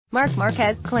Marc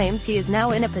Marquez claims he is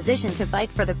now in a position to fight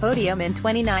for the podium in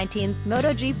 2019's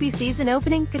MotoGP season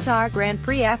opening Qatar Grand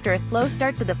Prix after a slow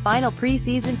start to the final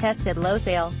pre-season test at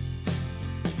Losail.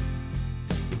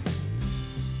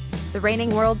 The reigning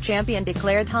world champion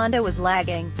declared Honda was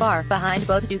lagging far behind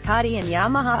both Ducati and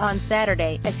Yamaha on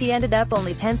Saturday, as he ended up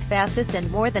only 10th fastest and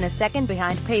more than a second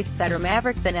behind pace setter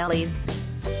Maverick Vinales.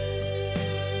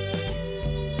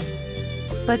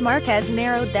 But Marquez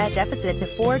narrowed that deficit to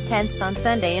 4/10 on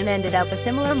Sunday and ended up a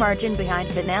similar margin behind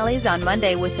Vinales on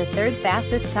Monday with the third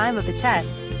fastest time of the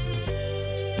test.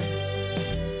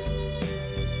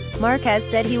 Marquez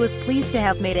said he was pleased to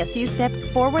have made a few steps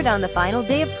forward on the final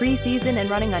day of pre-season and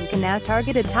running on can now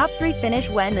target a top 3 finish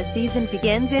when the season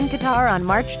begins in Qatar on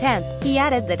March 10. He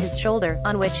added that his shoulder,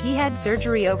 on which he had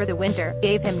surgery over the winter,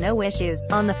 gave him no issues.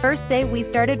 On the first day we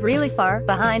started really far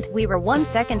behind, we were 1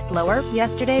 second slower,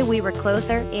 yesterday we were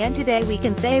closer, and today we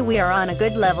can say we are on a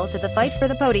good level to the fight for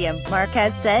the podium.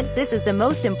 Marquez said, "This is the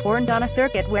most important on a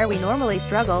circuit where we normally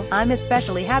struggle. I'm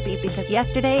especially happy because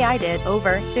yesterday I did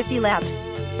over 50 laps.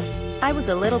 I was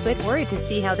a little bit worried to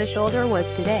see how the shoulder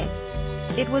was today.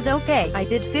 It was okay, I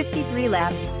did 53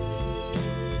 laps.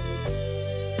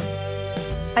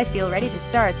 I feel ready to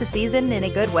start the season in a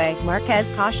good way." Marquez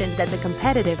cautioned that the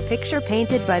competitive picture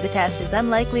painted by the test is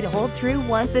unlikely to hold true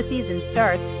once the season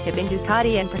starts, tipping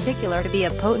Ducati in particular to be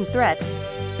a potent threat.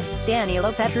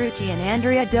 Danilo Petrucci and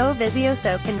Andrea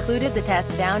Dovizioso concluded the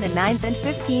test down in 9th and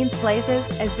 15th places,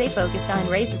 as they focused on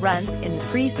race runs. "In the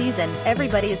pre-season,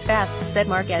 everybody is fast," said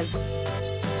Marquez.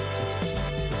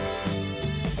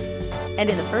 "And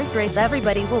in the first race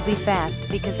everybody will be fast,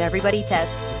 because everybody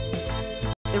tests.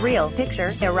 The real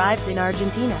picture arrives in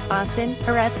Argentina, Austin,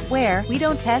 Jerez, where we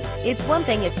don't test. It's one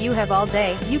thing if you have all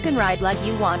day, you can ride like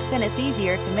you want, then it's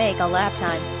easier to make a lap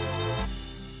time.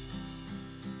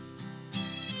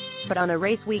 But on a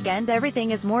race weekend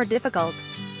everything is more difficult.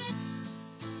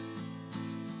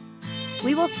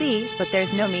 We will see, but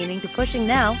there's no meaning to pushing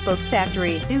now." Both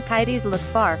factory Ducatis look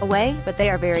far away, but they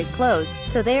are very close,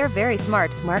 so they are very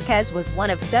smart. Marquez was one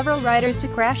of several riders to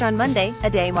crash on Monday, a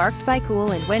day marked by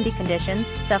cool and windy conditions,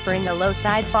 suffering a low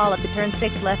side fall at the turn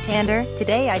 6 left-hander.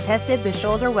 "Today I tested the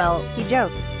shoulder well," he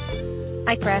joked.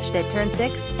 "I crashed at turn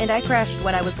 6, and I crashed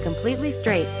when I was completely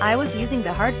straight. I was using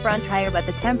the hard front tire but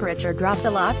the temperature dropped a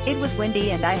lot, it was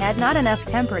windy and I had not enough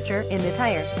temperature in the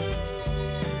tire.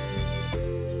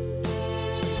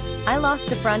 I lost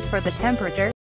the front for the temperature."